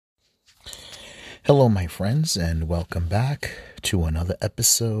Hello, my friends, and welcome back to another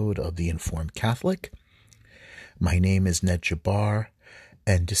episode of The Informed Catholic. My name is Ned Jabbar,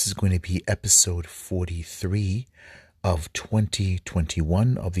 and this is going to be episode 43 of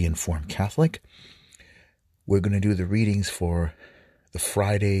 2021 of The Informed Catholic. We're going to do the readings for the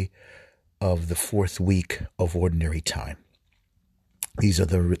Friday of the fourth week of Ordinary Time. These are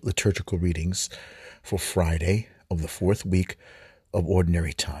the liturgical readings for Friday of the fourth week of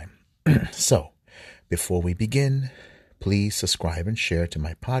Ordinary Time. So, before we begin, please subscribe and share to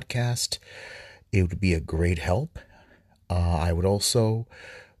my podcast. It would be a great help. I would also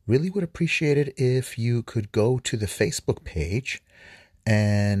really would appreciate it if you could go to the Facebook page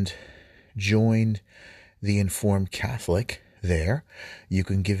and join the Informed Catholic there. You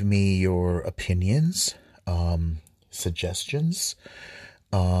can give me your opinions, suggestions.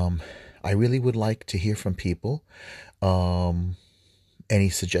 I really would like to hear from people. Any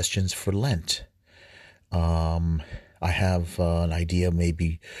suggestions for Lent? I have an idea of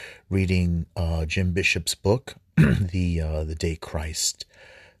maybe reading Jim Bishop's book, The Day Christ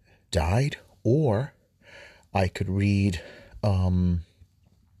Died, or I could read,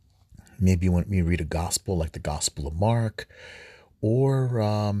 maybe when we read a gospel like the Gospel of Mark,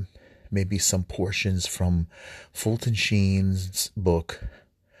 or maybe some portions from Fulton Sheen's book,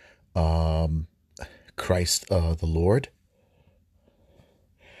 Christ the Lord.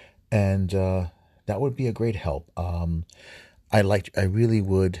 And that would be a great help. I really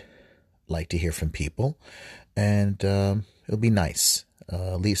would like to hear from people, and it'll be nice.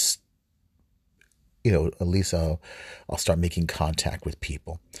 At least I'll start making contact with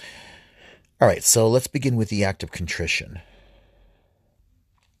people. All right, so let's begin with the act of contrition.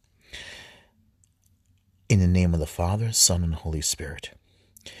 In the name of the Father, Son, and Holy Spirit.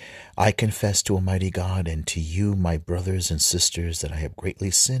 I confess to Almighty God and to you, my brothers and sisters, that I have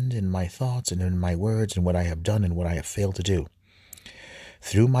greatly sinned in my thoughts and in my words and what I have done and what I have failed to do.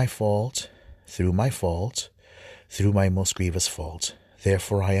 Through my most grievous fault.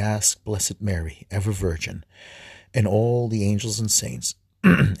 Therefore I ask Blessed Mary, ever Virgin, and all the angels and saints,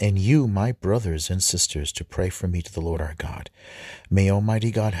 and you, my brothers and sisters, to pray for me to the Lord our God. May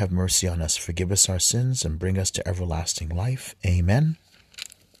Almighty God have mercy on us, forgive us our sins, and bring us to everlasting life. Amen.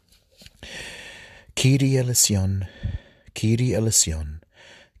 Kyrie eleison, Kyrie eleison,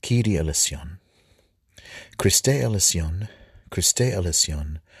 Kyrie eleison. Christe eleison, Christe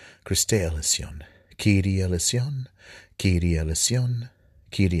eleison, Christe eleison. Kyrie eleison, Kyrie eleison,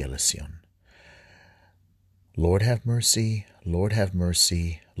 Kyrie eleison. Lord have mercy, Lord have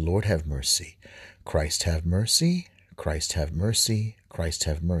mercy, Lord have mercy. Christ have mercy, Christ have mercy, Christ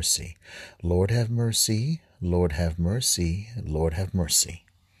have mercy. Lord have mercy, Lord have mercy, Lord have mercy.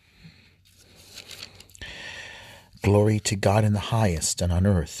 Glory to God in the highest, and on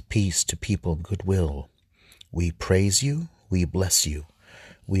earth peace to people of good will. We praise you, we bless you,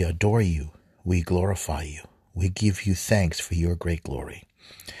 we adore you, we glorify you, we give you thanks for your great glory.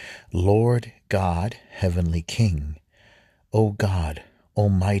 Lord God, Heavenly King, O God,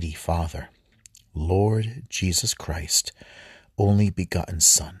 Almighty Father, Lord Jesus Christ, only begotten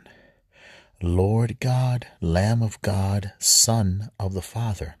Son, Lord God, Lamb of God, Son of the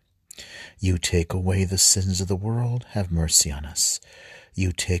Father, you take away the sins of the world, have mercy on us.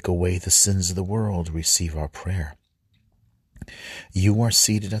 You take away the sins of the world, receive our prayer. You are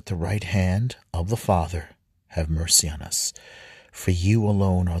seated at the right hand of the Father, have mercy on us. For you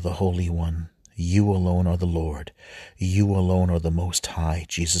alone are the Holy One, you alone are the Lord, you alone are the Most High,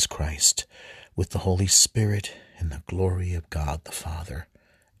 Jesus Christ, with the Holy Spirit in the glory of God the Father.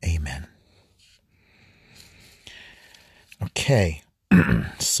 Amen. Okay.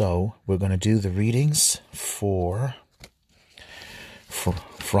 So we're going to do the readings for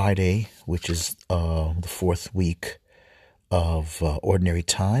Friday, which is the fourth week of Ordinary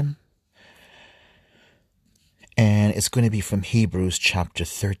Time. And it's going to be from Hebrews chapter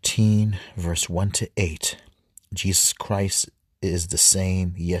 13, verse 1 to 8. Jesus Christ is the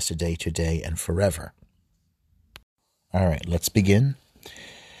same yesterday, today, and forever. All right, let's begin.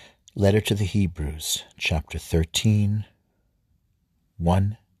 Letter to the Hebrews, chapter 13,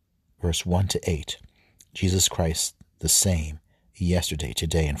 verse 1 to 8. Jesus Christ the same, yesterday,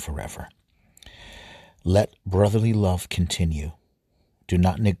 today, and forever. Let brotherly love continue. Do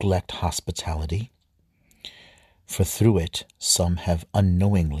not neglect hospitality, for through it some have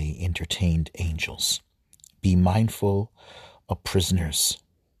unknowingly entertained angels. Be mindful of prisoners,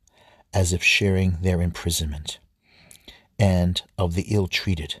 as if sharing their imprisonment, and of the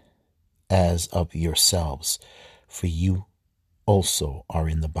ill-treated, as of yourselves, for you also are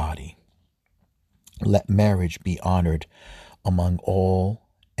in the body. Let marriage be honored among all,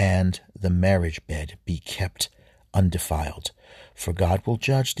 and and the marriage bed be kept undefiled, for God will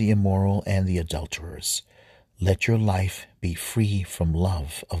judge the immoral and the adulterers. Let your life be free from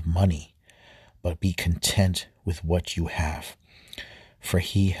love of money, but be content with what you have. For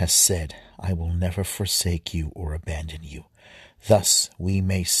he has said, I will never forsake you or abandon you. Thus we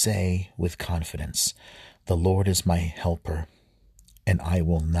may say with confidence, the Lord is my helper, and I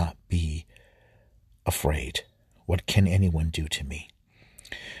will not be afraid. What can anyone do to me?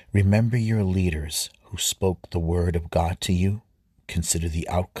 Remember your leaders who spoke the word of God to you. Consider the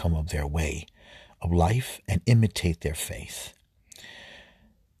outcome of their way of life and imitate their faith.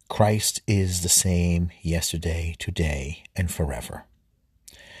 Christ is the same yesterday, today, and forever.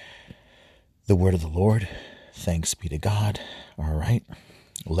 The word of the Lord. Thanks be to God. All right,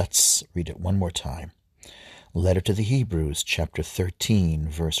 let's read it one more time. Letter to the Hebrews, chapter 13,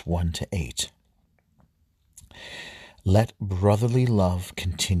 verse 1 to 8. Let brotherly love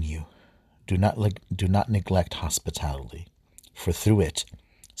continue. Do not neglect hospitality, for through it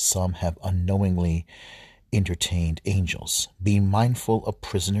some have unknowingly entertained angels. Be mindful of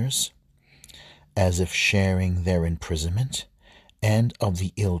prisoners, as if sharing their imprisonment, and of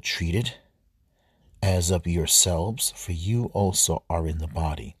the ill-treated, as of yourselves, for you also are in the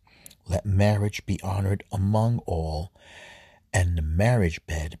body. Let marriage be honored among all, and the marriage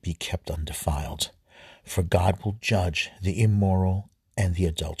bed be kept undefiled, for God will judge the immoral and the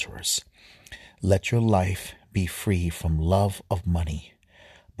adulterers. Let your life be free from love of money,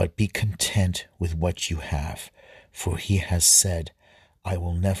 but be content with what you have, for he has said, I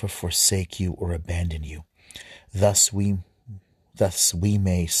will never forsake you or abandon you. Thus we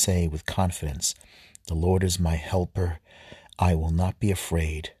may say with confidence, the Lord is my helper, I will not be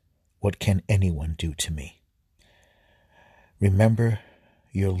afraid. What can anyone do to me? Remember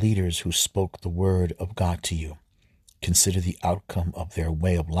your leaders who spoke the word of God to you. Consider the outcome of their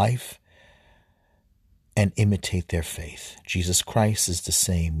way of life and imitate their faith. Jesus Christ is the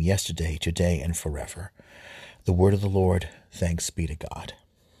same yesterday, today, and forever. The word of the Lord. Thanks be to God.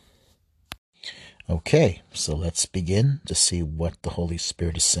 Okay, so let's begin to see what the Holy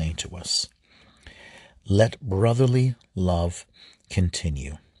Spirit is saying to us. Let brotherly love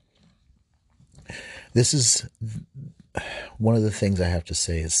continue. This is one of the things I have to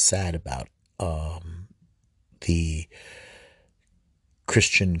say is sad about the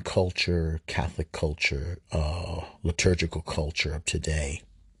Christian culture, Catholic culture, liturgical culture of today,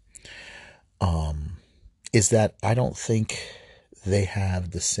 is that I don't think they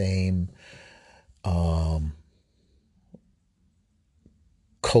have the same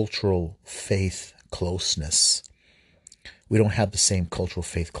cultural faith closeness. We don't have the same cultural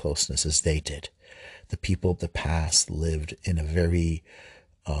faith closeness as they did. The people of the past lived in a very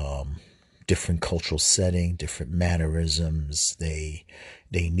different cultural setting, different mannerisms. They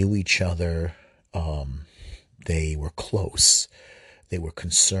knew each other. They were close. They were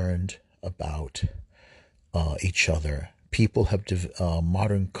concerned about each other. People have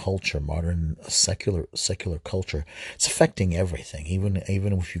modern culture, modern secular culture. It's affecting everything. Even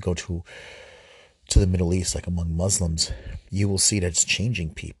if you go to the Middle East, like among Muslims, you will see that it's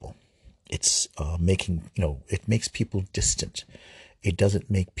changing people. It's it makes people distant. It doesn't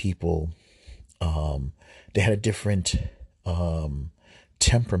make people. They had a different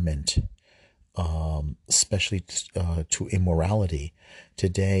temperament, especially to immorality.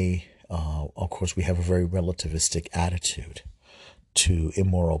 Today, of course, we have a very relativistic attitude to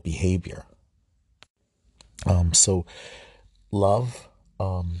immoral behavior. So love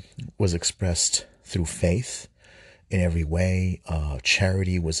was expressed through faith in every way.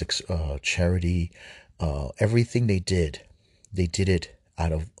 Charity was charity. Everything they did it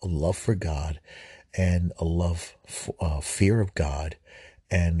out of a love for God and a love for fear of God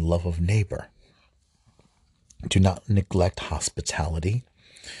and love of neighbor. Do not neglect hospitality.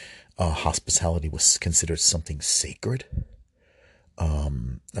 Hospitality was considered something sacred.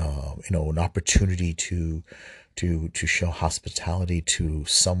 An opportunity to show hospitality to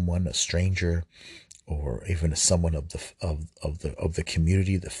someone, a stranger, or even someone of the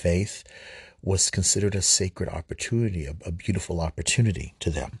community, the faith, was considered a sacred opportunity, a beautiful opportunity to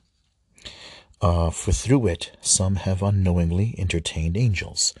them. For through it, some have unknowingly entertained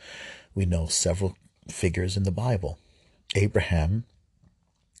angels. We know several figures in the Bible. Abraham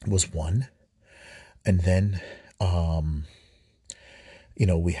was one, and then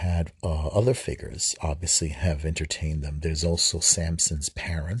we had other figures obviously have entertained them. There's also Samson's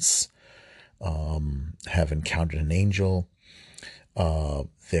parents have encountered an angel.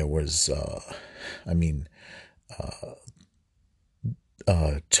 There was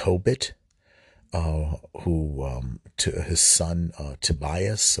Tobit who to his son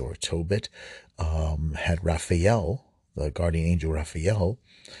Tobias or Tobit had Raphael, the guardian angel Raphael,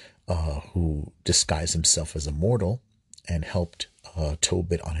 who disguised himself as a mortal and helped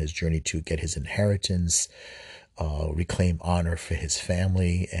Tobit on his journey to get his inheritance, reclaim honor for his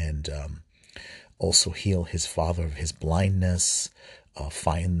family, and also heal his father of his blindness,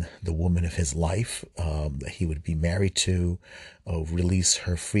 find the woman of his life that he would be married to, release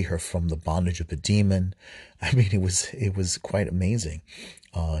her, free her from the bondage of the demon. I mean, it was quite amazing.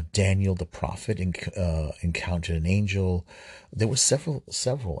 Daniel the prophet encountered an angel. There were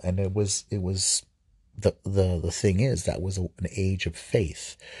several, and it was the thing is that was an age of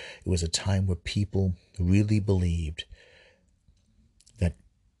faith. It was a time where people really believed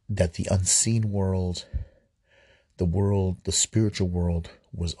that the unseen world, the spiritual world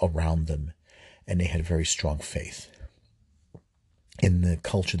was around them, and they had very strong faith. In the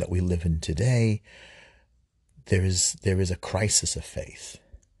culture that we live in today, there is a crisis of faith.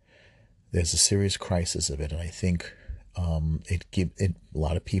 There's a serious crisis of it, and I think a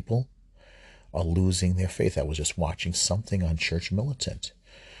lot of people are losing their faith. I was just watching something on Church Militant.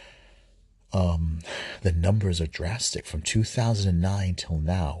 The numbers are drastic. From 2009 till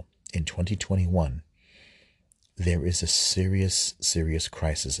now, in 2021, there is a serious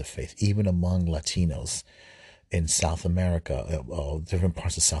crisis of faith, even among Latinos in South America, different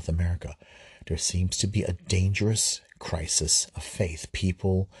parts of South America. There seems to be a dangerous crisis of faith.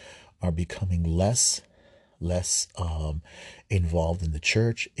 People are becoming less involved in the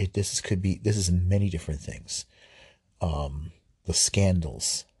church. This is many different things. The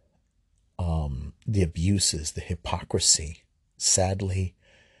scandals, the abuses, the hypocrisy, sadly,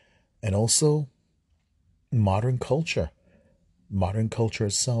 and also modern culture. Modern culture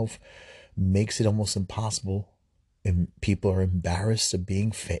itself makes it almost impossible, and people are embarrassed of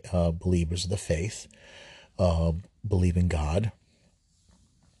being believers of the faith, believe in God,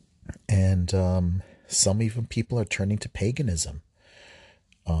 and some even people are turning to paganism,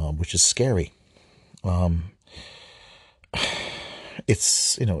 which is scary.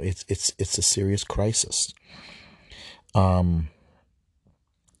 It's a serious crisis. Being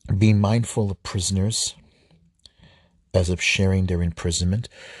mindful of prisoners as of sharing their imprisonment.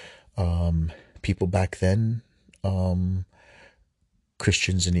 People back then,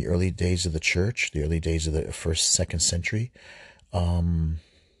 Christians in the early days of the church, the early days of the first, second century,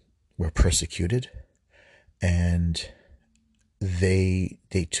 were persecuted, and they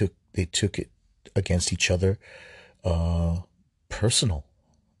took it against each other, personal.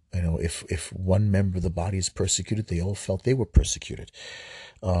 If one member of the body is persecuted, they all felt they were persecuted.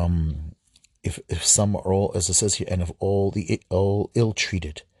 If some are all, as it says here, and of all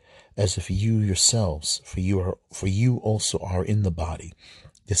ill-treated, as if you yourselves, for you also are in the body.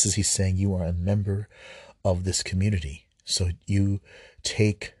 This is, he's saying, you are a member of this community. So you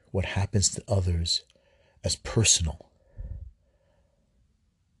take what happens to others as personal.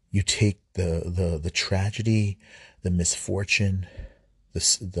 You take the tragedy, the misfortune,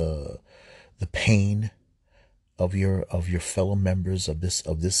 the pain of your fellow members of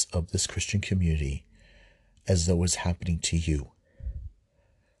this Christian community as though it's happening to you.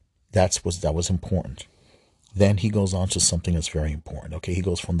 That was important. Then he goes on to something that's very important. Okay, he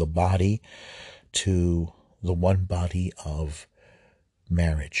goes from the body to the one body of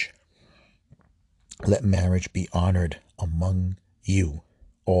marriage. Let marriage be honored among you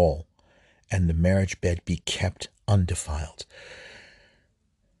all, and the marriage bed be kept undefiled.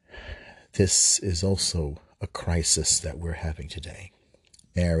 This is also a crisis that we're having today.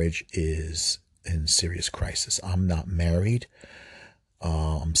 Marriage is in serious crisis. I'm not married.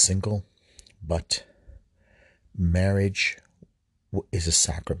 I'm single, but marriage is a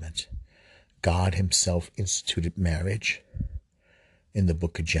sacrament. God himself instituted marriage in the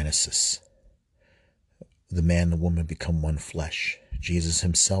book of Genesis. The man and the woman become one flesh. Jesus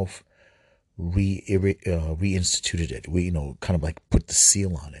himself reinstituted it. We, kind of like put the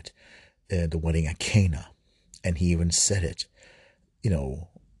seal on it. The wedding at Cana. And he even said it,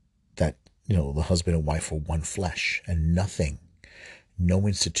 that, the husband and wife were one flesh, and nothing, no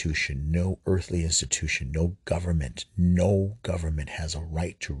institution, no earthly institution, no government has a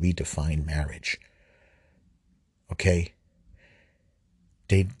right to redefine marriage. Okay?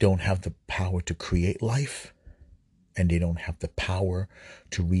 They don't have the power to create life, and they don't have the power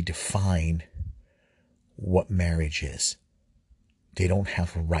to redefine what marriage is. They don't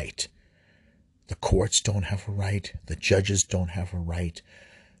have a right. The courts don't have a right. The judges don't have a right.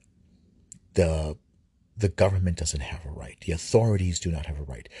 The government doesn't have a right. The authorities do not have a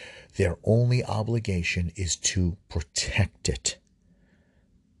right. Their only obligation is to protect it.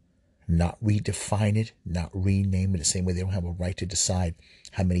 not redefine it, not rename it the same way they don't have a right to decide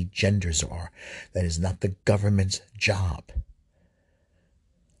how many genders there are. That is not the government's job.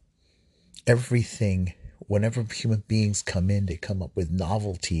 Everything, whenever human beings come in, they come up with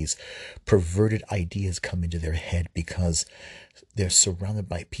novelties, perverted ideas come into their head because they're surrounded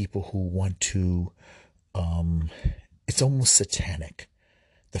by people who want to, it's almost satanic.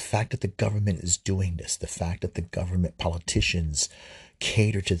 The fact that the government is doing this, the fact that the government politicians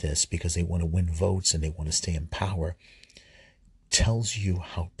cater to this because they want to win votes and they want to stay in power, tells you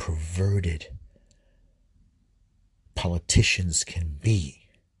how perverted politicians can be.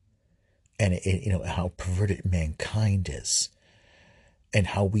 And how perverted mankind is, and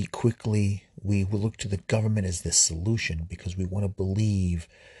how we will look to the government as this solution because we want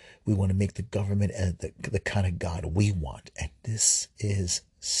to make the government the kind of God we want. And this is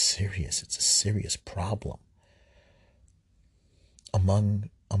serious. It's a serious problem among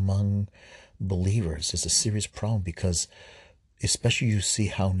believers. It's a serious problem because, especially, you see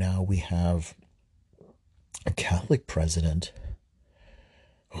how now we have a Catholic president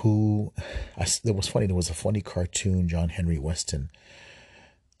who, there was a funny cartoon, John Henry Weston,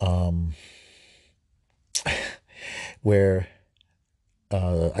 where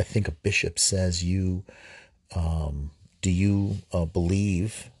I think a bishop says, do you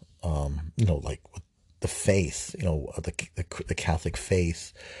believe, like with the faith, the Catholic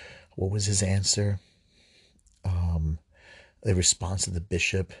faith? What was his answer? The response of the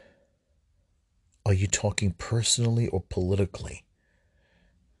bishop: are you talking personally or politically?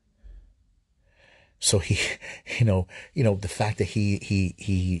 So he, the fact that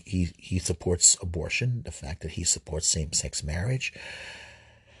he supports abortion, the fact that he supports same-sex marriage,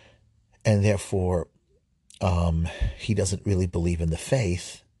 and therefore he doesn't really believe in the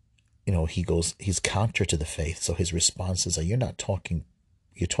faith. He's counter to the faith. So his response is, you're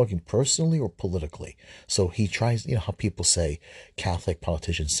talking personally or politically? So he tries, how people say, Catholic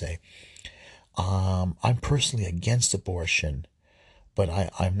politicians say, I'm personally against abortion, but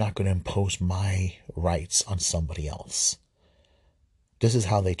I'm not going to impose my rights on somebody else. This is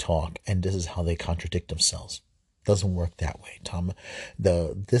how they talk, and this is how they contradict themselves. Doesn't work that way, Tom.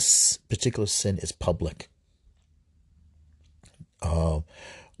 This particular sin is public.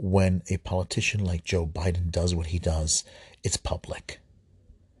 When a politician like Joe Biden does what he does, it's public.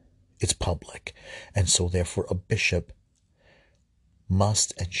 It's public. And so therefore a bishop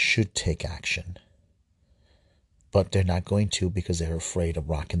must and should take action. But they're not going to because they're afraid of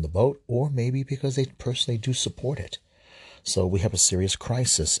rocking the boat, or maybe because they personally do support it. So we have a serious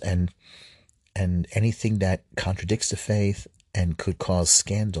crisis, and anything that contradicts the faith and could cause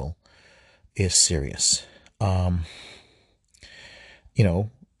scandal is serious.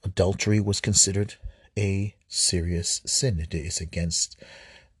 Adultery was considered a serious sin. It is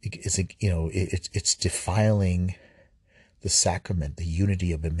it's defiling the sacrament, the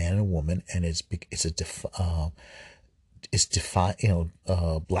unity of a man and woman, and it's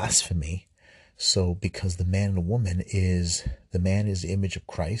blasphemy. So because the man and woman is the image of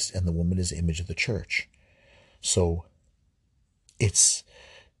Christ and the woman is the image of the church. So it's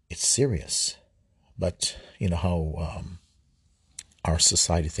serious. But you know how our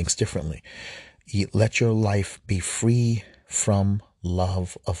society thinks differently. Let your life be free from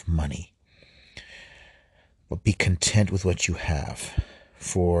love of money, but be content with what you have.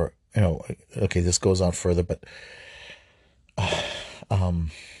 For okay, this goes on further, but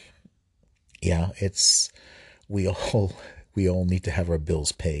we all need to have our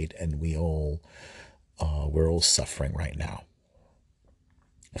bills paid, and we're all suffering right now.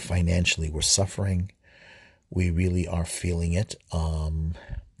 Financially, we're suffering. We really are feeling it.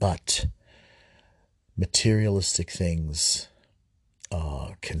 But materialistic things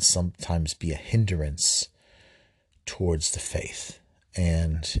can sometimes be a hindrance towards the faith,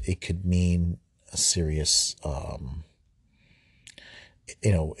 and it could mean a serious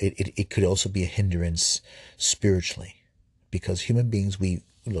it could also be a hindrance spiritually, because human beings,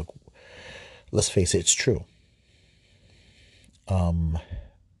 let's face it, it's true.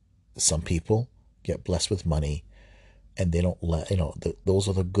 Some people get blessed with money, and they don't let those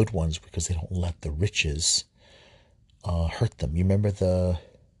are the good ones, because they don't let the riches hurt them. You remember the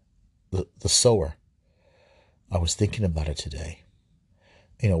sower? I was thinking about it today.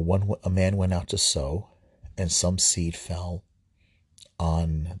 A man went out to sow, and some seed fell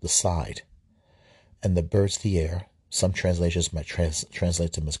on the side, and the birds of the air, some translations might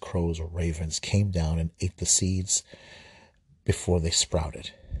translate them as crows or ravens, came down and ate the seeds before they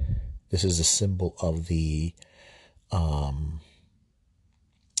sprouted. This is a symbol of the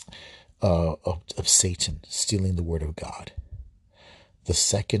of Satan stealing the word of God. The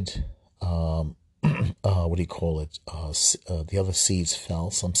second what do you call it? The other seeds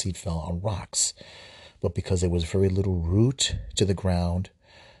fell. Some seed fell on rocks, but because there was very little root to the ground,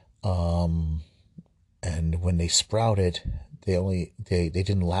 and when they sprouted, they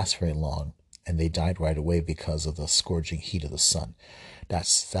didn't last very long, and they died right away because of the scorching heat of the sun. That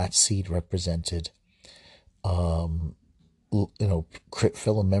seed represented, fellow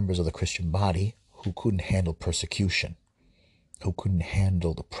members of the Christian body who couldn't handle persecution, who couldn't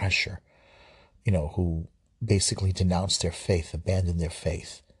handle the pressure, who basically denounced their faith, abandoned their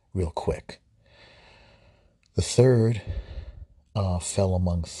faith real quick. The third fell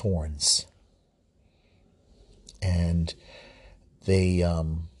among thorns, and they,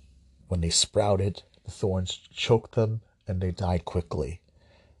 when they sprouted, the thorns choked them, and they died quickly.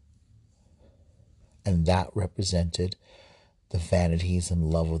 And that represented the vanities and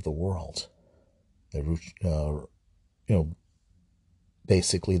love of the world.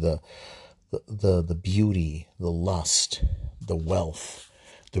 Basically the beauty, the lust, the wealth,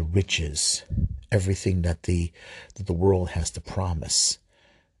 the riches, everything that the world has to promise,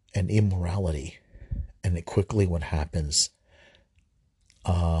 and immorality. And it quickly, what happens,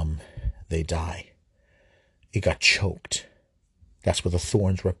 they die. It got choked. That's what the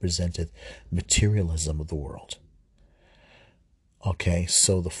thorns represented, materialism of the world. Okay,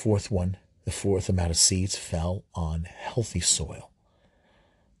 so the fourth amount of seeds fell on healthy soil.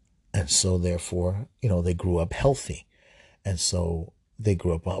 And so therefore, they grew up healthy. And so they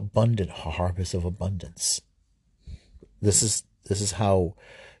grew up abundant, a harvest of abundance. This is how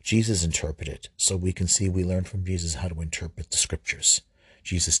Jesus interpreted. So we learn from Jesus how to interpret the scriptures.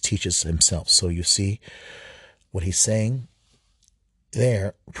 Jesus teaches himself. So you see, what he's saying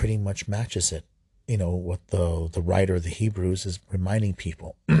there pretty much matches it. What the writer of the Hebrews is reminding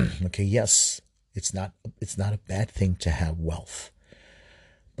people. Okay, yes, it's not a bad thing to have wealth,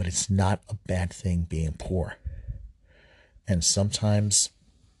 but it's not a bad thing being poor. And sometimes,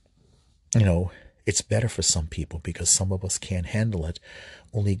 it's better for some people because some of us can't handle it.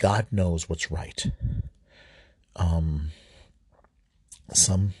 Only God knows what's right.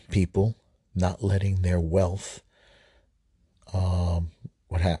 Some people not letting their wealth, not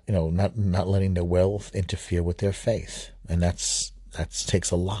letting their wealth interfere with their faith, and that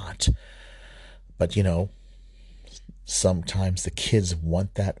takes a lot. But sometimes the kids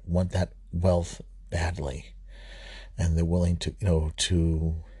want that wealth badly, and they're willing to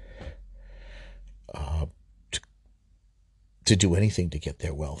do anything to get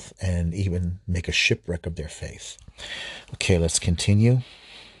their wealth, and even make a shipwreck of their faith. Okay, let's continue.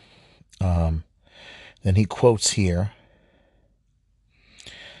 Then he quotes here,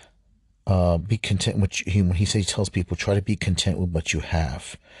 be content when he tells people, try to be content with what you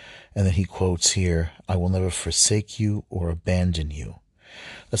have. And then he quotes here, I will never forsake you or abandon you.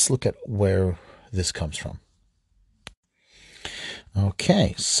 Let's look at where this comes from.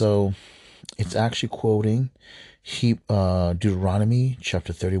 Okay, so it's actually quoting Deuteronomy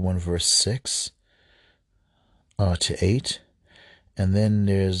chapter 31 verse 6 to 8. And then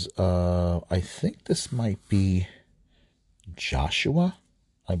there's I think this might be Joshua,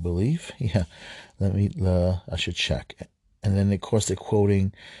 I believe. Yeah, I should check. And then of course they're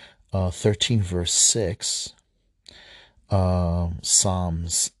quoting 13 verse 6,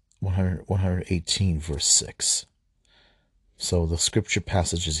 Psalms 118 verse 6. So the scripture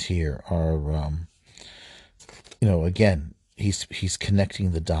passages here are, again, he's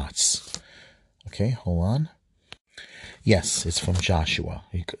connecting the dots. Okay, hold on. Yes, it's from Joshua.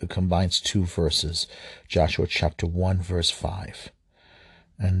 He combines two verses. Joshua chapter 1 verse 5.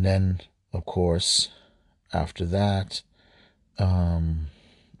 And then, of course, after that, hold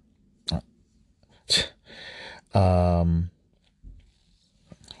on.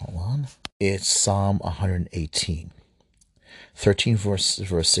 It's Psalm 118. 13 verse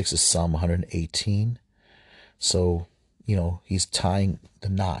 6 is Psalm 118. So, he's tying the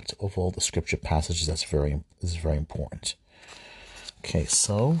knot of all the scripture passages. This is very important. Okay,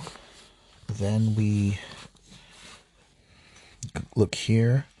 so then we look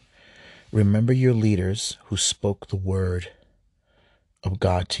here. Remember your leaders who spoke the word of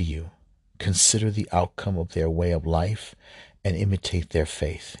God to you. Consider the outcome of their way of life and imitate their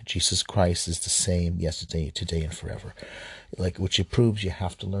faith. Jesus Christ is the same yesterday, today, and forever. Which it proves you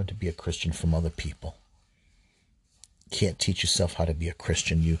have to learn to be a Christian from other people. Can't teach yourself how to be a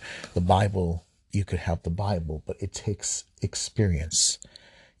Christian. The Bible, you could have the Bible, but it takes experience.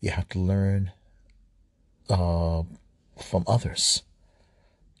 You have to learn from others.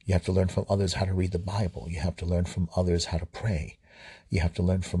 You have to learn from others how to read the Bible. You have to learn from others how to pray. You have to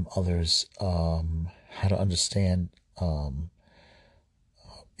learn from others how to understand,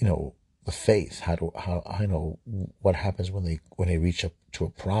 the faith. How I know what happens when they reach up to a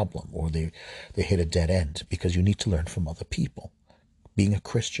problem, or they hit a dead end, because you need to learn from other people. Being a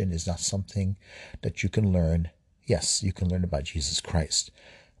Christian is not something that you can learn. Yes, you can learn about Jesus Christ,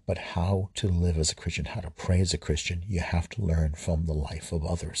 but how to live as a Christian, how to pray as a Christian, you have to learn from the life of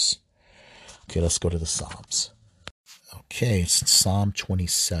others. Okay, let's go to the Psalms. Okay, it's Psalm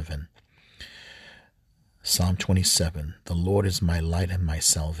 27. Psalm 27. The Lord is my light and my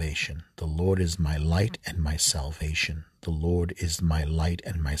salvation. The Lord is my light and my salvation. The Lord is my light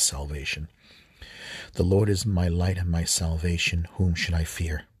and my salvation. The Lord is my light and my salvation. Whom should I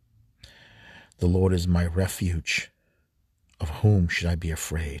fear? The Lord is my refuge. Of whom should I be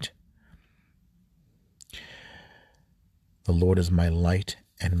afraid? The Lord is my light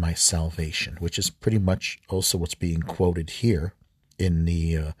and my salvation, which is pretty much also what's being quoted here in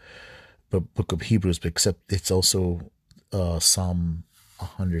the book of Hebrews, except it's also Psalm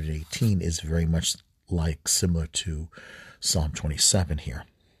 118 is very much similar to Psalm 27 here.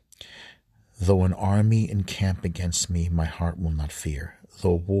 Though an army encamp against me, my heart will not fear.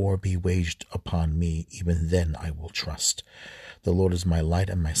 Though war be waged upon me, even then I will trust. The Lord is my light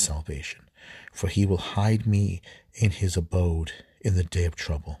and my salvation, for he will hide me in his abode in the day of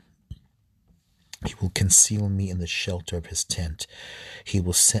trouble. He will conceal me in the shelter of his tent. He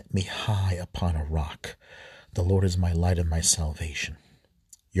will set me high upon a rock. The Lord is my light and my salvation.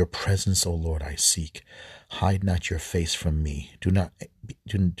 Your presence, O Lord, I seek. Hide not your face from me. Do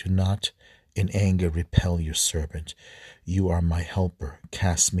not in anger repel your servant. You are my helper.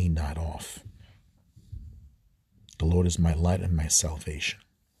 Cast me not off. The Lord is my light and my salvation.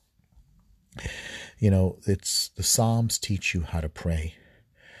 It's the Psalms teach you how to pray.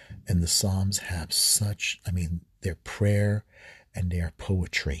 And the Psalms have their prayer and their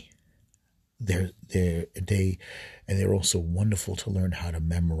poetry. They're also wonderful to learn how to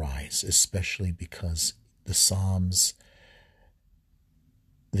memorize, especially because the Psalms,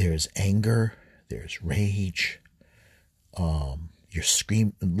 there's anger, there's rage.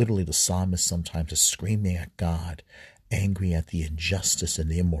 Literally the psalmist sometimes is screaming at God, angry at the injustice and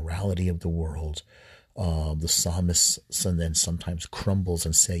the immorality of the world. The psalmist then sometimes crumbles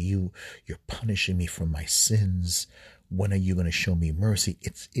and say, you're punishing me for my sins. When are you going to show me mercy?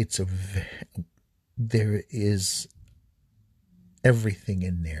 There is everything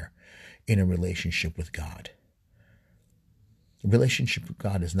in there in a relationship with God. A relationship with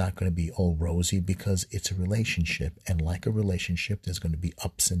God is not going to be all rosy, because it's a relationship, and like a relationship, there's going to be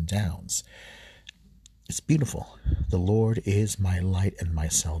ups and downs. It's beautiful. The Lord is my light and my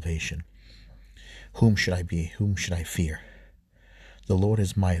salvation. Whom should I be? Whom should I fear? The Lord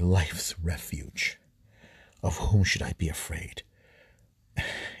is my life's refuge. Of whom should I be afraid?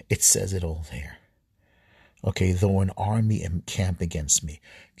 It says it all there. Okay, though an army encamp against me.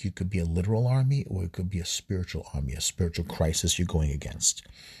 You could be a literal army, or it could be a spiritual army, a spiritual crisis you're going against.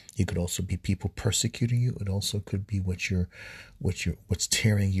 It could also be people persecuting you. It also could be what's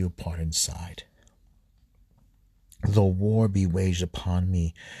tearing you apart inside. Though war be waged upon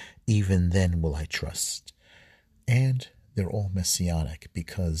me, even then will I trust. And they're all messianic,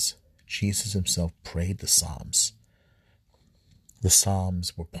 because Jesus himself prayed the Psalms. The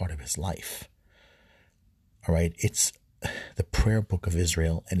Psalms were part of his life. All right, it's the prayer book of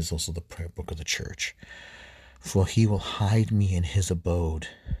Israel, and it's also the prayer book of the church. For he will hide me in his abode.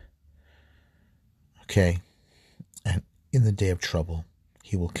 Okay, and in the day of trouble,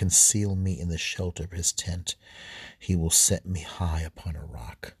 he will conceal me in the shelter of his tent. He will set me high upon a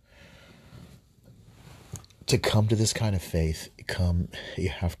rock. To come to this kind of faith, you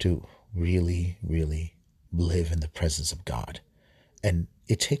have to really, really live in the presence of God. And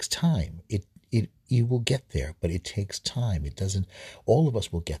it takes time. You will get there, but it takes time. All of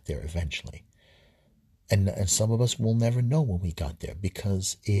us will get there eventually. And some of us will never know when we got there,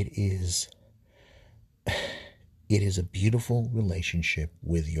 because it is a beautiful relationship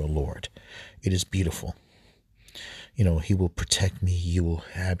with your Lord. It is beautiful. He will protect me. You will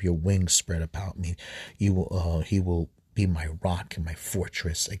have your wings spread about me. He will be my rock and my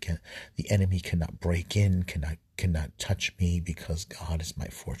fortress. Again, the enemy cannot break in, cannot touch me, because God is my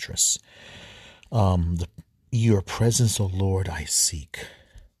fortress. Your presence, O Lord, I seek.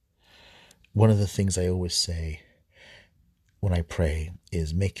 One of the things I always say when I pray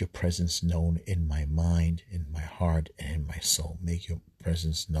is, make your presence known in my mind, in my heart, and in my soul. Make your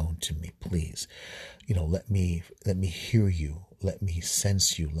presence known to me, please. Let me hear you. Let me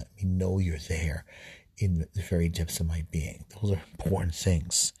sense you. Let me know you're there in the very depths of my being. Those are important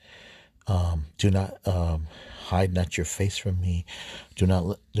things. Do not hide not your face from me. Do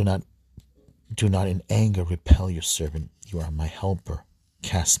not in anger repel your servant. You are my helper.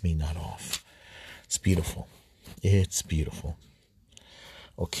 cast me not off. It's beautiful. It's beautiful.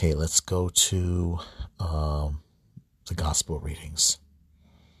 Okay, let's go to the gospel readings.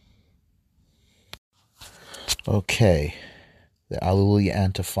 Okay, the Alleluia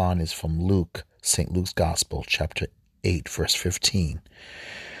antiphon is from Luke, St. Luke's Gospel, chapter 8, verse 15.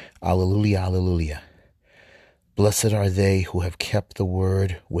 Alleluia, alleluia. Blessed are they who have kept the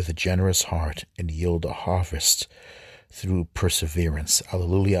word with a generous heart and yield a harvest through perseverance.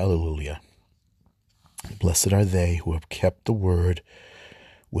 Alleluia, alleluia. Blessed are they who have kept the word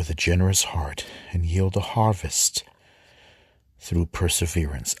with a generous heart and yield a harvest through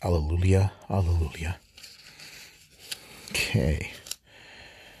perseverance. Alleluia, alleluia. Okay.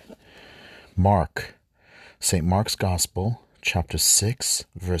 Mark, St. Mark's Gospel, chapter 6,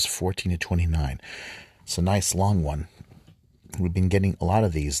 verse 14 to 29. It's a nice long one. We've been getting a lot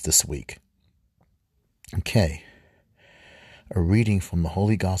of these this week. Okay. A reading from the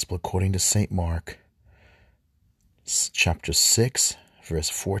Holy Gospel according to St. Mark, chapter 6, verse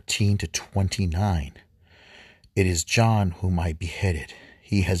 14 to 29. It is John whom I beheaded.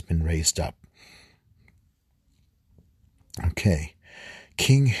 He has been raised up. Okay.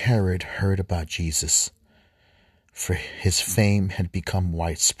 King Herod heard about Jesus, for his fame had become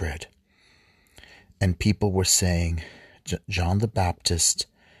widespread. And people were saying, John the Baptist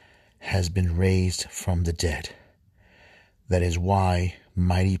has been raised from the dead. That is why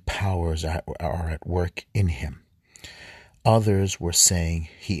mighty powers are at work in him. Others were saying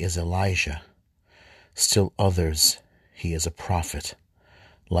he is Elijah. Still others, he is a prophet,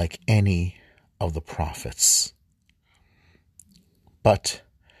 like any of the prophets. But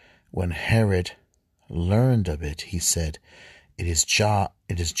when Herod learned of it, he said, It is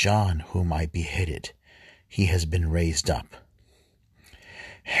John whom I beheaded. He has been raised up.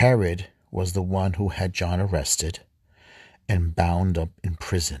 Herod was the one who had John arrested and bound up in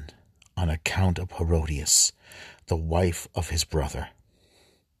prison on account of Herodias, the wife of his brother,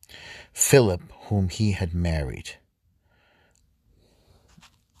 Philip, whom he had married.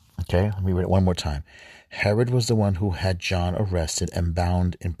 Okay, let me read it one more time. Herod was the one who had John arrested and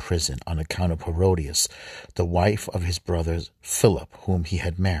bound in prison on account of Herodias, the wife of his brother Philip, whom he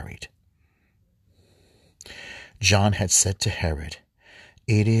had married. John had said to Herod,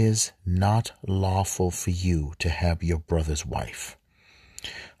 It is not lawful for you to have your brother's wife.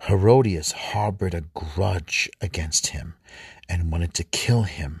 Herodias harbored a grudge against him and wanted to kill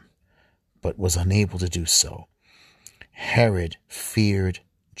him, but was unable to do so. Herod feared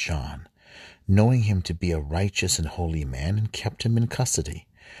John, knowing him to be a righteous and holy man, and kept him in custody.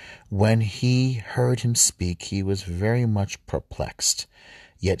 When he heard him speak, he was very much perplexed,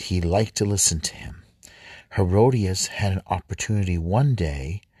 yet he liked to listen to him. Herodias had an opportunity one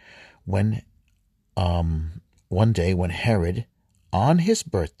day when Herod, on his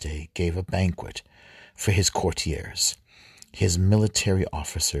birthday, gave a banquet for his courtiers, his military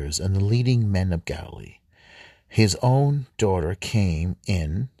officers, and the leading men of Galilee. His own daughter came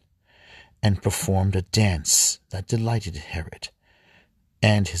in and performed a dance that delighted Herod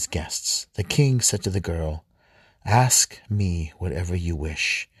and his guests. The king said to the girl, Ask me whatever you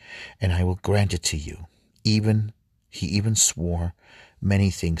wish, and I will grant it to you. He even swore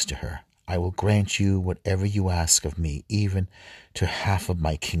many things to her. I will grant you whatever you ask of me, even to half of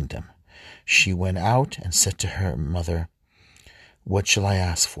my kingdom. She went out and said to her mother, What shall I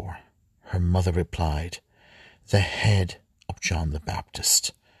ask for? Her mother replied, The head of John the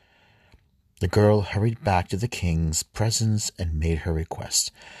Baptist. The girl hurried back to the king's presence and made her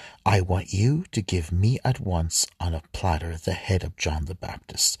request. I want you to give me at once on a platter the head of John the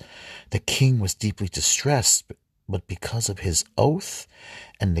Baptist. The king was deeply distressed, but because of his oath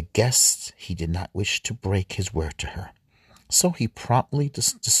and the guests, he did not wish to break his word to her. So he promptly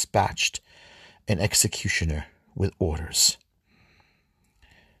dispatched an executioner with orders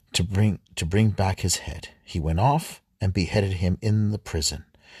to bring back his head. He went off and beheaded him in the prison.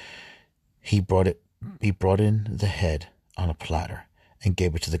 He brought in the head on a platter and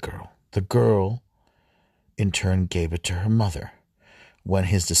gave it to the girl. The girl, in turn, gave it to her mother. When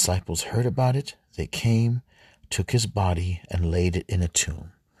his disciples heard about it, they came, took his body, and laid it in a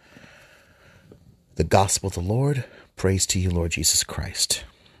tomb. The Gospel of the Lord. Praise to you, Lord Jesus Christ.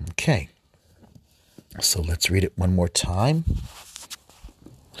 Okay, so let's read it one more time.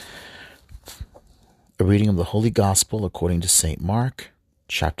 A reading of the Holy Gospel according to St. Mark,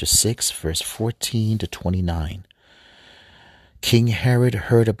 chapter 6, verse 14 to 29. King Herod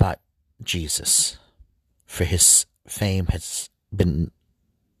heard about Jesus, for his fame had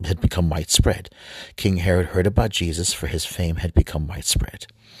become widespread. King Herod heard about Jesus, for his fame had become widespread.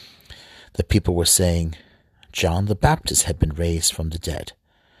 The people were saying, John the Baptist had been raised from the dead.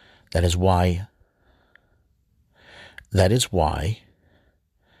 That is why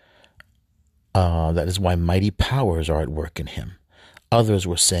mighty powers are at work in him. Others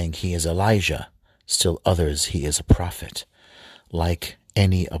were saying he is Elijah, still others he is a prophet, like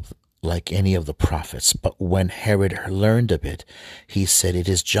any of the prophets. But when Herod learned of it, he said, "It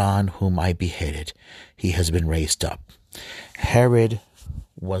is John whom I beheaded. He has been raised up." Herod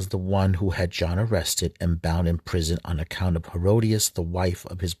was the one who had John arrested and bound in prison on account of Herodias, the wife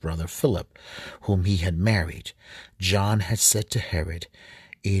of his brother Philip, whom he had married. John had said to Herod,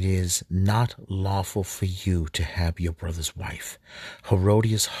 "It is not lawful for you to have your brother's wife."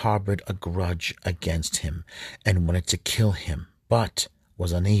 Herodias harbored a grudge against him and wanted to kill him, but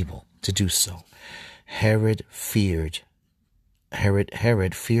was unable to do so. Herod feared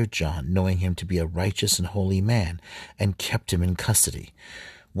John, knowing him to be a righteous and holy man, and kept him in custody.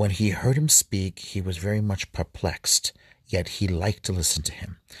 When he heard him speak, he was very much perplexed, yet he liked to listen to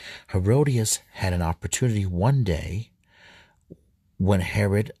him. Herodias had an opportunity one day when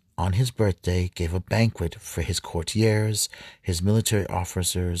Herod, on his birthday, gave a banquet for his courtiers, his military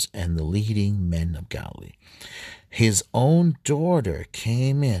officers, and the leading men of Galilee. His own daughter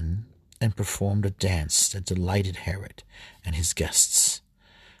came in and performed a dance that delighted Herod and his guests.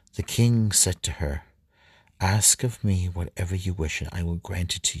 The king said to her, "Ask of me whatever you wish, and I will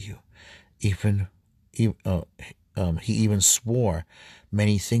grant it to you." He even swore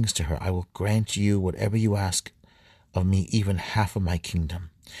many things to her. "I will grant you whatever you ask of me, even half of my kingdom."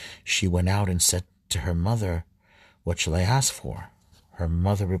 She went out and said to her mother, "What shall I ask for?" Her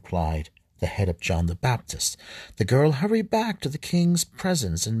mother replied, "The head of John the Baptist." The girl hurried back to the king's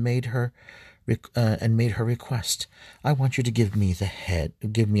presence and made her request. "I want you to give me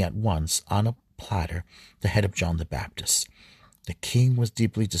at once on a platter the head of John the Baptist." The king was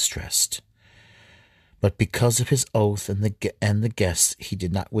deeply distressed, but because of his oath and the guests, he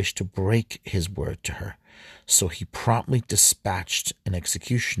did not wish to break his word to her. So he promptly dispatched an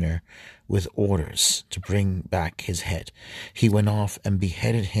executioner with orders to bring back his head. He went off and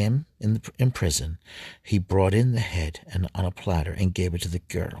beheaded him in prison. He brought in the head on a platter and gave it to the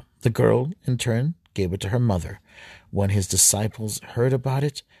girl. The girl, in turn, gave it to her mother. When his disciples heard about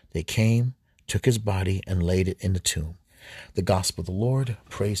it, they came, took his body, and laid it in the tomb. The Gospel of the Lord.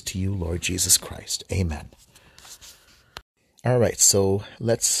 Praise to you, Lord Jesus Christ. Amen. All right, so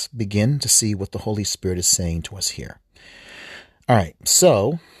let's begin to see what the Holy Spirit is saying to us here. All right,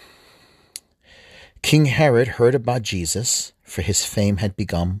 so King Herod heard about Jesus, for his fame had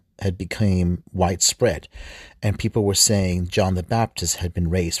become widespread, and people were saying John the Baptist had been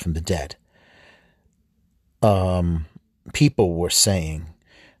raised from the dead. People were saying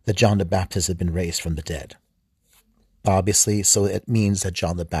that John the Baptist had been raised from the dead. Obviously, so it means that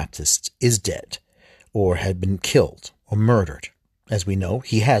John the Baptist is dead, or had been killed, or murdered. As we know,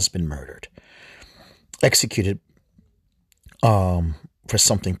 he has been murdered, executed for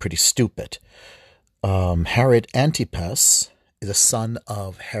something pretty stupid. Herod Antipas is a son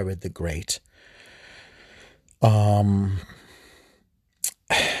of Herod the Great.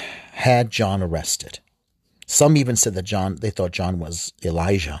 Had John arrested. Some even said that they thought John was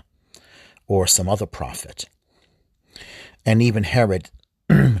Elijah or some other prophet. And even Herod,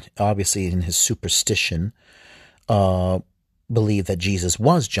 obviously in his superstition, believed that Jesus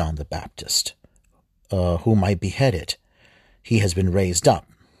was John the Baptist, whom I beheaded. He has been raised up.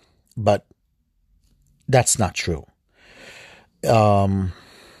 But that's not true.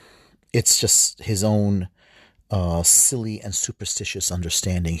 It's just his own silly and superstitious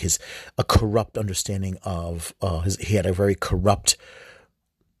understanding, a corrupt understanding of he had a very corrupt,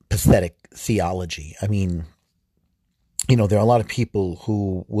 pathetic theology. I mean, there are a lot of people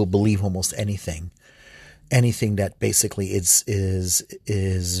who will believe almost anything that basically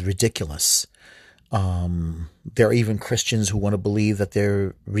is ridiculous. There are even Christians who want to believe that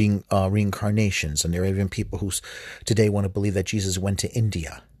they're reincarnations, and there are even people who today want to believe that Jesus went to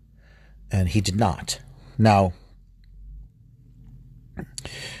India, and he did not. Now,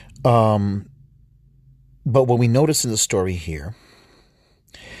 but what we notice in the story here,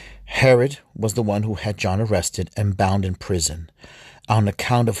 Herod was the one who had John arrested and bound in prison on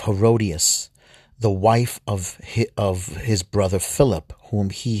account of Herodias, the wife of his brother Philip, whom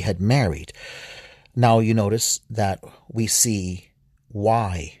he had married. Now you notice that we see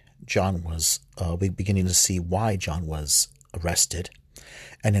why John was, we're beginning to see why John was arrested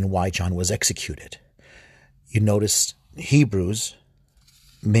and then why John was executed. You notice Hebrews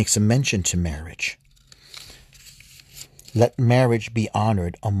makes a mention to marriage. Let marriage be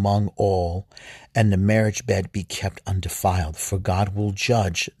honored among all, and the marriage bed be kept undefiled, for God will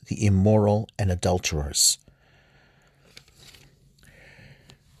judge the immoral and adulterers.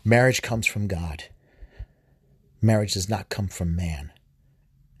 Marriage comes from God. Marriage does not come from man.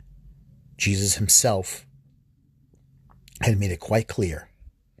 Jesus himself had made it quite clear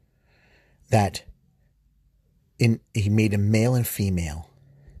that he made a male and female,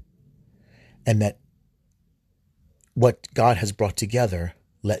 and that what God has brought together,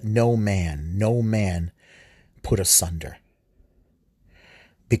 let no man put asunder.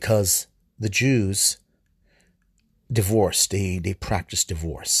 Because the Jews divorced, they practiced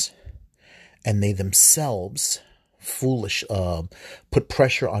divorce, and they themselves put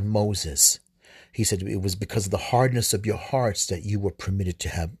pressure on Moses. He said it was because of the hardness of your hearts that you were permitted to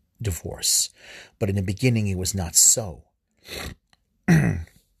have divorce. But in the beginning, it was not so.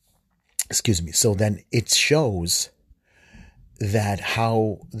 Excuse me. So then it shows that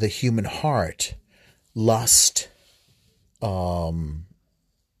how the human heart, lust and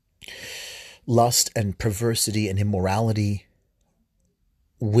perversity and immorality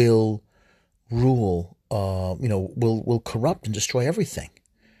will rule, will corrupt and destroy everything.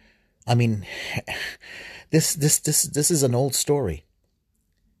 I mean, this is an old story.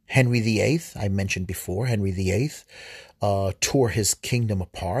 Henry VIII, I mentioned before, Henry VIII tore his kingdom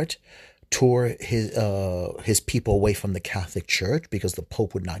apart, tore his people away from the Catholic Church because the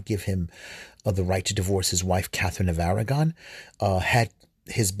Pope would not give him the right to divorce his wife, Catherine of Aragon, had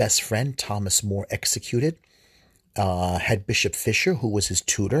his best friend, Thomas More, executed, had Bishop Fisher, who was his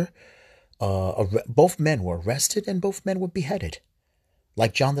tutor. Both men were arrested and both men were beheaded,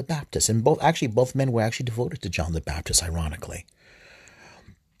 like John the Baptist. And both men were actually devoted to John the Baptist, ironically.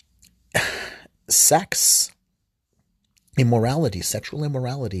 Sex, immorality, sexual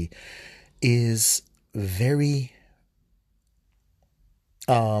immorality is very,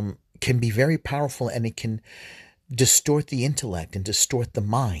 can be very powerful, and it can distort the intellect and distort the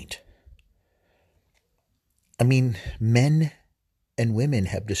mind. I mean, men and women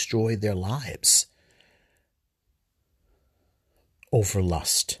have destroyed their lives over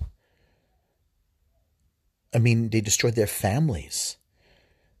lust. I mean, they destroyed their families,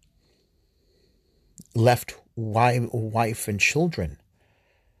 left wife and children.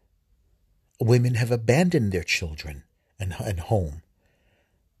 Women have abandoned their children and home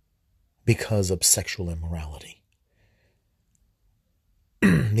because of sexual immorality.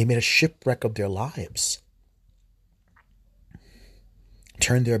 They made a shipwreck of their lives,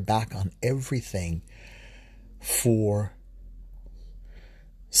 turned their back on everything for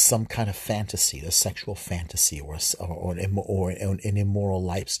some kind of fantasy, a sexual fantasy, or an immoral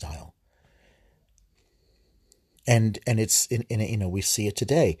lifestyle. And it's we see it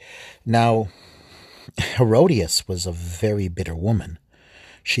today. Now, Herodias was a very bitter woman.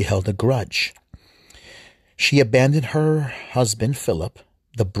 She held a grudge. She abandoned her husband Philip,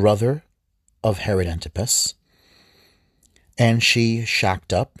 the brother of Herod Antipas, and she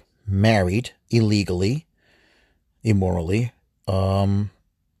shacked up, married illegally, immorally,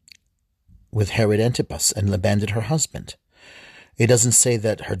 with Herod Antipas, and abandoned her husband. It doesn't say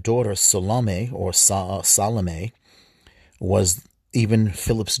that her daughter Salome was even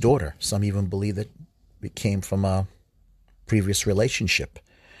Philip's daughter. Some even believe that it came from a previous relationship.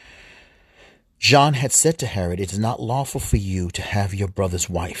 John had said to Herod, "It is not lawful for you to have your brother's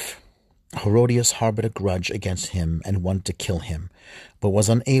wife." Herodias harbored a grudge against him and wanted to kill him, but was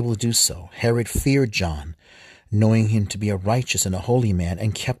unable to do so. Herod feared John, knowing him to be a righteous and a holy man,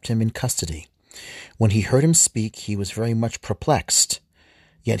 and kept him in custody. When he heard him speak, he was very much perplexed,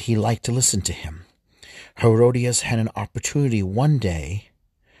 yet he liked to listen to him. Herodias had an opportunity one day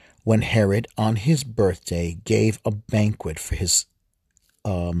when Herod, on his birthday, gave a banquet for his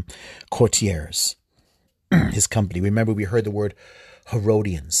courtiers, his company. Remember, we heard the word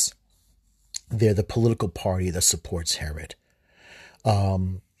Herodians. They're the political party that supports Herod.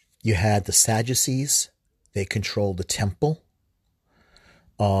 You had the Sadducees. They controlled the temple.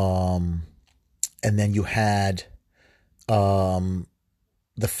 And then you had the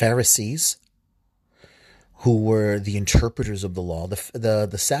Pharisees, who were the interpreters of the law.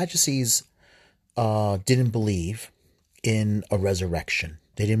 The Sadducees didn't believe in a resurrection.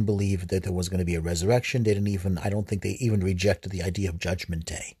 They didn't believe that there was going to be a resurrection. I don't think they even rejected the idea of Judgment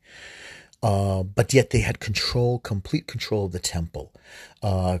Day. But yet they had complete control of the temple.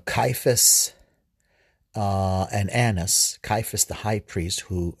 Caiaphas and Annas, Caiaphas the high priest,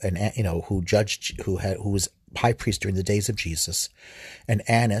 who was high priest during the days of Jesus, and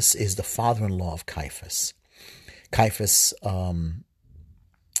Annas is the father-in-law of Caiaphas.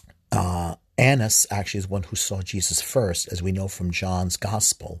 Annas actually is one who saw Jesus first, as we know from John's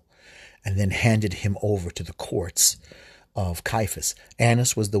Gospel, and then handed him over to the courts of Caiaphas.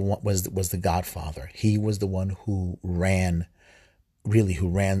 Annas was the godfather. He was the one who ran really who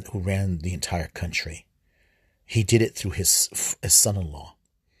ran the entire country. He did it through his son-in-law.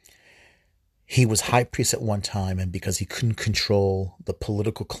 He was high priest at one time, and because he couldn't control the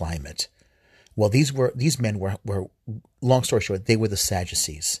political climate, well, these men were long story short, they were the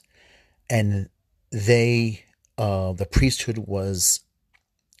Sadducees, and the priesthood was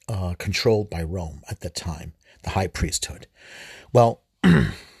controlled by Rome at the time, the high priesthood. Well,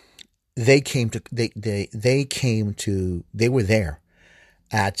 they were there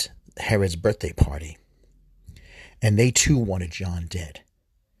at Herod's birthday party, and they too wanted John dead.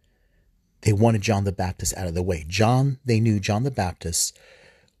 They wanted John the Baptist out of the way. They knew John the Baptist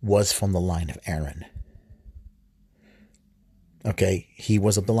was from the line of Aaron. Okay, he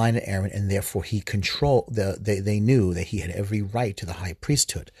was of the line of Aaron, and therefore he controlled. They knew that he had every right to the high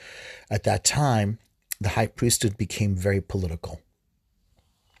priesthood. At that time, the high priesthood became very political.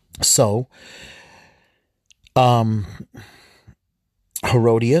 So,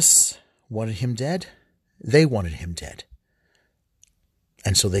 Herodias wanted him dead. They wanted him dead.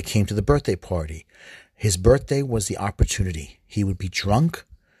 And so they came to the birthday party. His birthday was the opportunity. He would be drunk.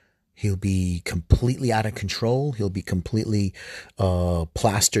 He'll be completely out of control. He'll be completely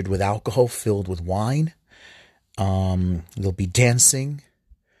plastered with alcohol, filled with wine. They'll be dancing.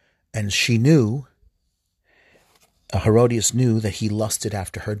 And she knew, Herodias knew that he lusted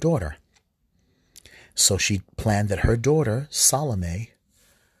after her daughter. So she planned that her daughter, Salome,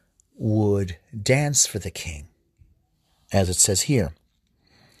 would dance for the king. As it says here.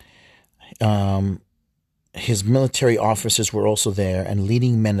 His military officers were also there, and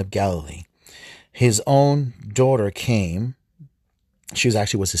leading men of Galilee. His own daughter came. She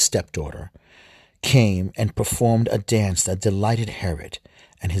was his stepdaughter. Came and performed a dance that delighted Herod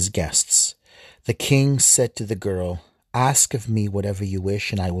and his guests. The king said to the girl, "Ask of me whatever you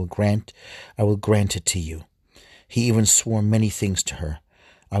wish, and I will grant it to you." He even swore many things to her.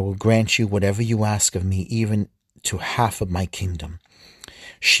 "I will grant you whatever you ask of me, even to half of my kingdom."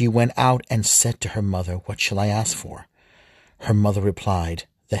 She went out and said to her mother, "What shall I ask for?" Her mother replied,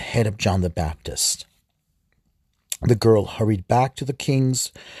 "The head of John the Baptist." The girl hurried back to the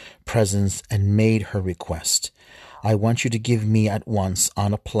king's presence and made her request. "I want you to give me at once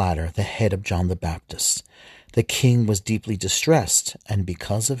on a platter the head of John the Baptist." The king was deeply distressed, and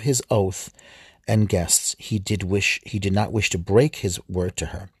because of his oath and guests, he did not wish to break his word to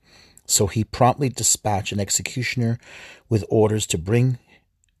her. So he promptly dispatched an executioner with orders to bring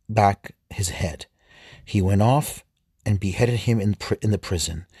back his head. He went off and beheaded him in the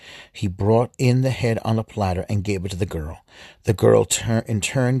prison. He brought in the head on a platter and gave it to the girl. The girl in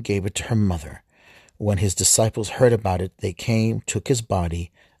turn gave it to her mother. When his disciples heard about it, they came, took his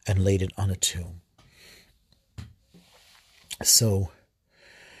body, and laid it on a tomb. So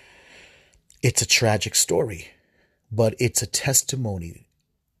it's a tragic story, but it's a testimony.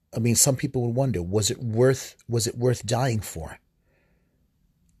 I mean, some people would wonder, was it worth dying for?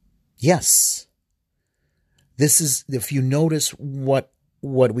 Yes. This is, if you notice what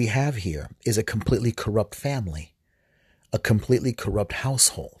we have here is a completely corrupt family, a completely corrupt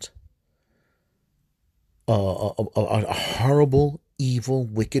household, a horrible, evil,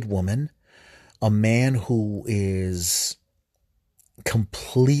 wicked woman, a man who is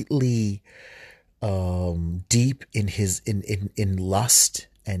completely deep in his in lust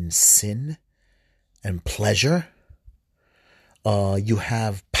and sin and pleasure. You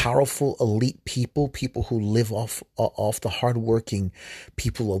have powerful elite people who live off the hardworking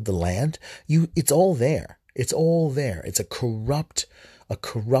people of the land. It's all there. It's all there. It's a corrupt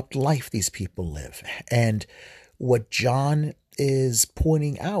life these people live. And what John is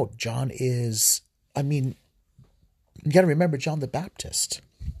pointing out, you got to remember John the Baptist.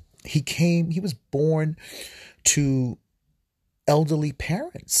 He was born to elderly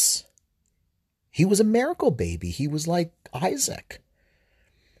parents. He was a miracle baby. He was like Isaac.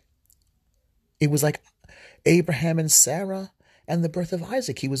 It was like Abraham and Sarah and the birth of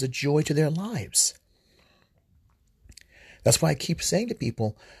Isaac. He was a joy to their lives. That's why I keep saying to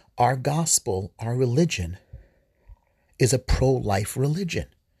people, our gospel, our religion, is a pro-life religion.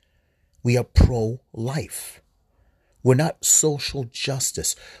 We are pro-life. We're not social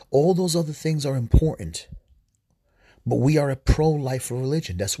justice. All those other things are important. But we are a pro-life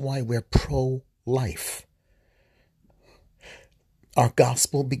religion. That's why we're pro-life. Our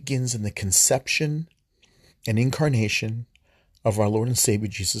gospel begins in the conception and incarnation of our Lord and Savior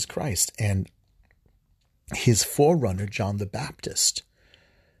Jesus Christ and his forerunner, John the Baptist.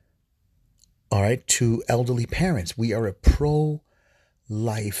 All right, to elderly parents, we are a pro-life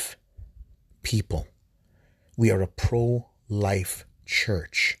people. We are a pro-life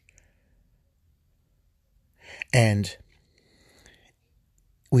church. And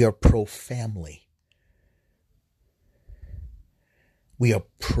We are pro-family. We are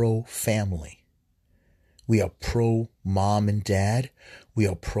pro-family. We are pro-mom and dad. We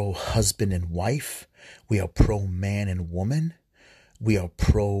are pro-husband and wife. We are pro-man and woman. We are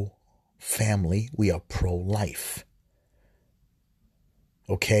pro-family. We are pro-life.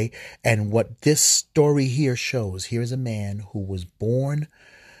 Okay? And what this story here shows, here is a man who was born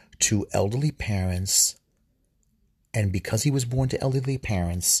to elderly parents. And because he was born to elderly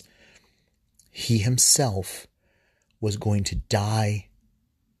parents, he himself was going to die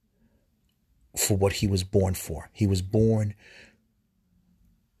for what he was born for. He was born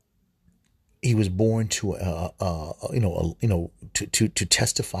to to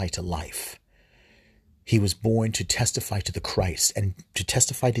testify to life. He was born to testify to the Christ, and to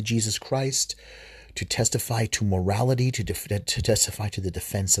testify to Jesus Christ, to testify to morality, to testify to the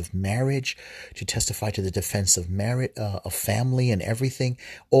defense of marriage, to testify to the defense of of family and everything.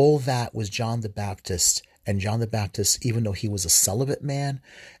 All that was John the Baptist. And John the Baptist, even though he was a celibate man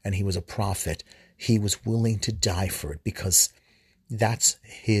and he was a prophet, he was willing to die for it, because that's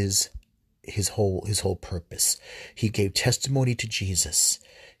his whole purpose. He gave testimony to Jesus.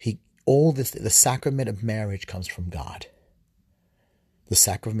 The sacrament of marriage comes from God. The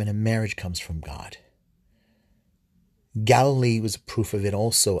sacrament of marriage comes from God. Galilee was proof of it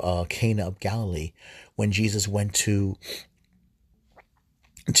also. Cana of Galilee, when Jesus went to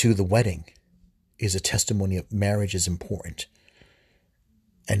the wedding, is a testimony of marriage is important.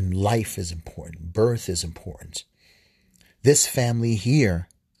 And life is important. Birth is important. This family here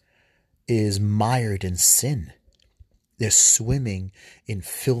is mired in sin. They're swimming in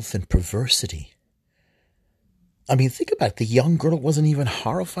filth and perversity. I mean, think about it. The young girl wasn't even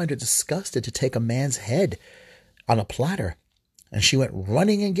horrified or disgusted to take a man's head on a platter. And she went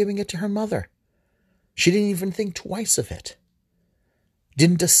running and giving it to her mother. She didn't even think twice of it.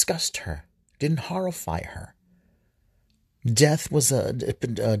 Didn't disgust her. Didn't horrify her. Death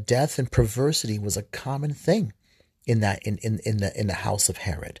and perversity was a common thing in the house of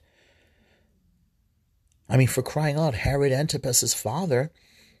Herod. I mean, for crying out, Herod Antipas's father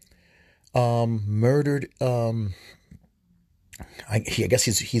murdered. I guess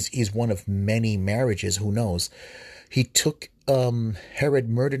he's one of many marriages. Who knows? Herod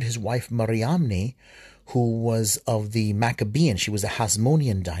murdered his wife Mariamne, who was of the Maccabean. She was the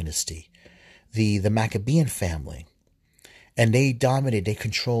Hasmonean dynasty, the Maccabean family, and they dominated. They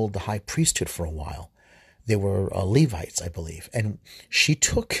controlled the high priesthood for a while. They were Levites, I believe, and he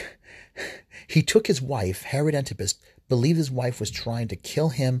took his wife. Herod Antipas believed his wife was trying to kill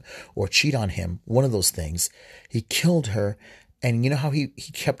him or cheat on him, one of those things. He killed her, and you know how he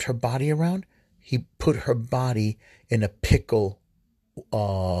kept her body around? He put her body in a pickle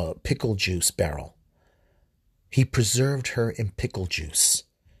juice barrel. He preserved her in pickle juice,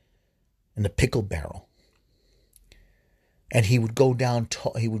 in a pickle barrel. And he would go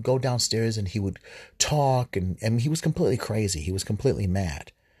downstairs and he would talk, and he was completely crazy. He was completely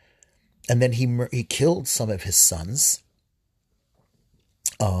mad. And then he killed some of his sons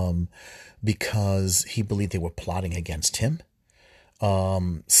because he believed they were plotting against him.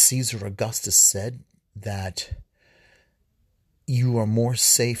 Caesar Augustus said that you are more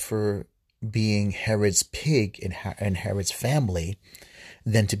safer being Herod's pig in Herod's family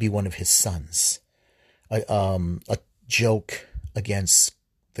than to be one of his sons. A joke against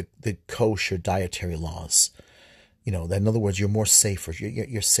the kosher dietary laws. You know, in other words, you're more safer.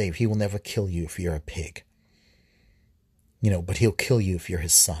 You're safe. He will never kill you if you're a pig. You know, but he'll kill you if you're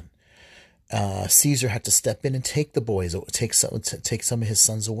his son. Caesar had to step in and take some of his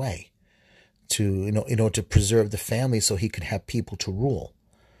sons away in order to preserve the family so he could have people to rule.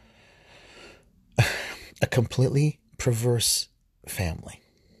 A completely perverse family.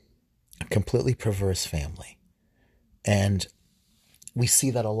 A completely perverse family. And we see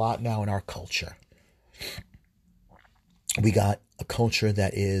that a lot now in our culture. We got a culture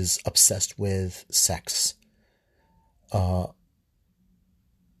that is obsessed with sex,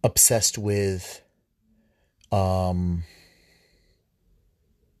 obsessed with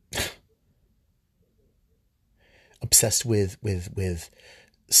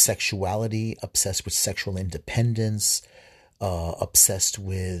sexuality, obsessed with sexual independence, obsessed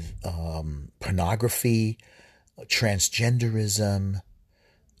with pornography, transgenderism,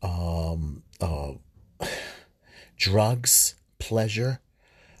 drugs, pleasure.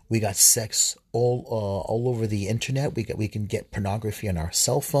 We got sex all over the internet. We can get pornography on our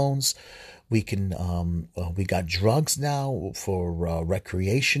cell phones. We got drugs now for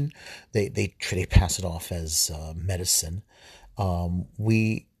recreation. They pass it off as medicine.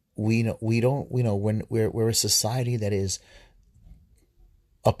 We're a society that is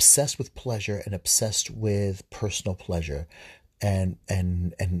obsessed with pleasure and obsessed with personal pleasure, and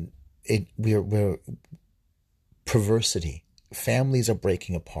we're perversity. Families are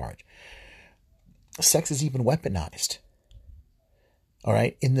breaking apart. Sex is even weaponized. All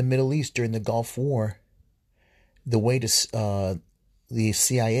right, in the Middle East during the Gulf War, the way the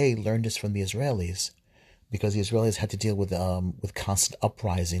CIA learned this from the Israelis, because the Israelis had to deal with constant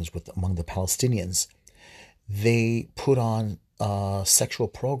uprisings among the Palestinians. They put on sexual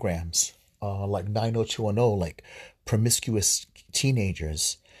programs like 90210, like promiscuous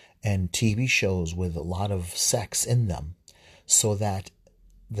teenagers, and TV shows with a lot of sex in them, so that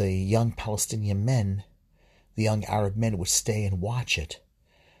the young Palestinian men, the young Arab men, would stay and watch it.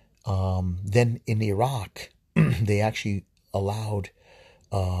 Then in Iraq, they actually allowed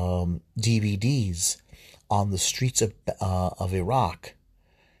DVDs on the streets of Iraq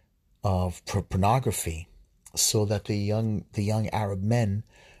of pornography, so that the young Arab men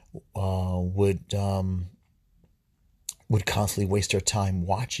would constantly waste their time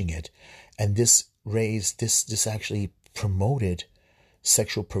watching it, and this actually promoted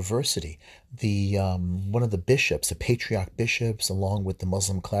sexual perversity. The one of the bishops, the patriarch bishops, along with the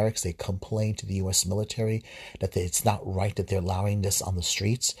Muslim clerics, they complained to the U.S. military that it's not right that they're allowing this on the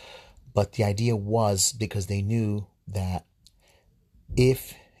streets. But the idea was because they knew that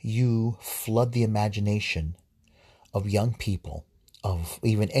if you flood the imagination of young people, of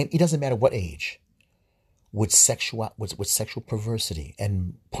even, and it doesn't matter what age, with sexual perversity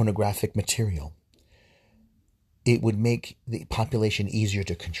and pornographic material, it would make the population easier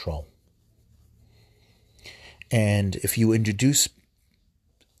to control. And if you introduce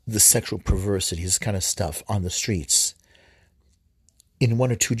the sexual perversity, this kind of stuff on the streets, in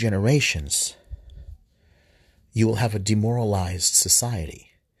 1 or 2 generations, you will have a demoralized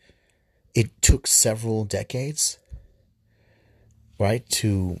society. It took several decades, right,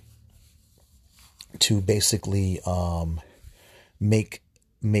 to basically make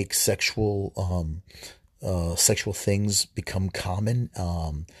sexual things become common.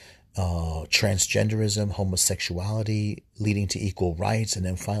 Transgenderism, homosexuality, leading to equal rights, and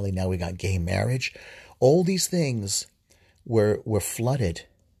then finally now we got gay marriage. All these things were flooded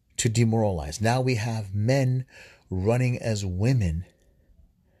to demoralize. Now we have men running as women,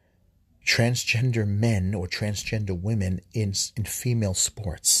 transgender men or transgender women in female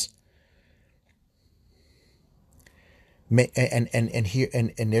sports. And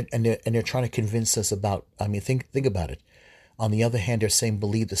they're trying to convince us about. I mean, think about it. On the other hand, they're saying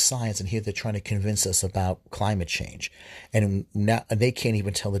believe the science, and here they're trying to convince us about climate change, and now they can't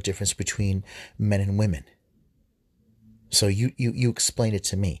even tell the difference between men and women. So you explain it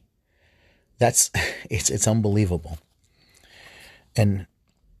to me. That's it's unbelievable. And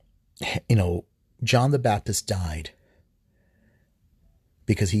John the Baptist died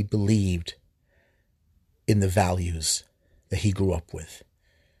because he believed in the values that he grew up with.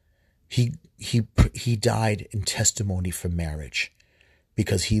 He died in testimony for marriage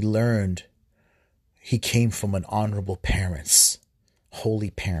because he learned, he came from an honorable parents, holy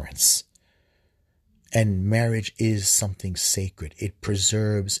parents. And marriage is something sacred. It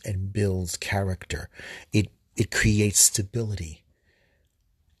preserves and builds character. It creates stability.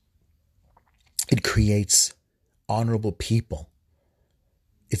 It creates honorable people.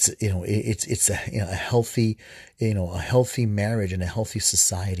 It's a healthy marriage and a healthy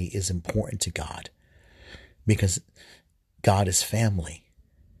society is important to God, because God is family.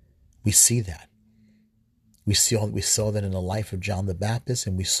 We see that. We saw that in the life of John the Baptist,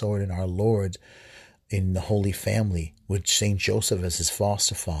 and we saw it in our Lord, in the Holy Family, with Saint Joseph as his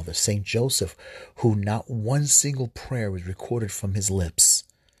foster father. Saint Joseph, who not one single prayer was recorded from his lips.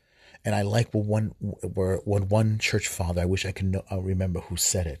 And I like what one church father, I wish I could remember who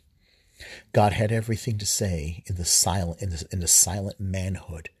said it. God had everything to say in the silent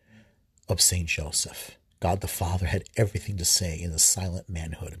manhood of Saint Joseph. God the Father had everything to say in the silent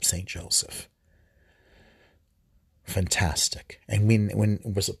manhood of Saint Joseph. Fantastic. And when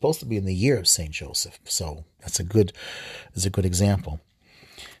we're supposed to be in the year of Saint Joseph, so that's a good example.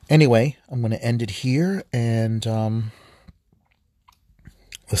 Anyway, I'm going to end it here, and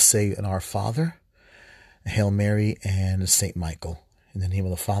let's say an Our Father, a Hail Mary, and a Saint Michael. In the name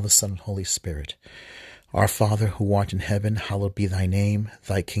of the Father, Son, and Holy Spirit. Our Father, who art in heaven, hallowed be thy name.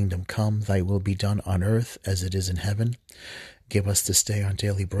 Thy kingdom come, thy will be done on earth as it is in heaven. Give us this day our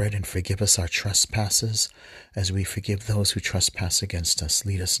daily bread, and forgive us our trespasses, as we forgive those who trespass against us.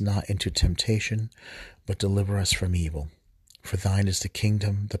 Lead us not into temptation, but deliver us from evil. For thine is the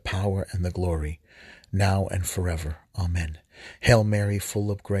kingdom, the power, and the glory, now and forever. Amen. Hail Mary,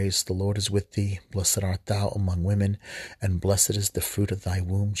 full of grace, the Lord is with thee. Blessed art thou among women, and blessed is the fruit of thy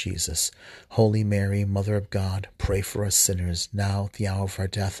womb, Jesus. Holy Mary, Mother of God, pray for us sinners, now at the hour of our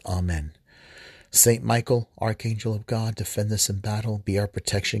death. Amen. Saint Michael, Archangel of God, defend us in battle. Be our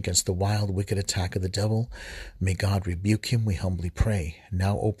protection against the wild, wicked attack of the devil. May God rebuke him, we humbly pray.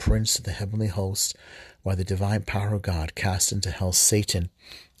 Now, O Prince of the heavenly host, by the divine power of God, cast into hell Satan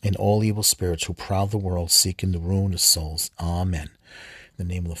and all evil spirits who prowl the world, seeking the ruin of souls. Amen. In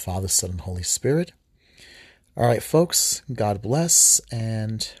the name of the Father, Son, and Holy Spirit. All right, folks, God bless,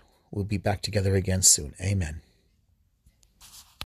 and we'll be back together again soon. Amen.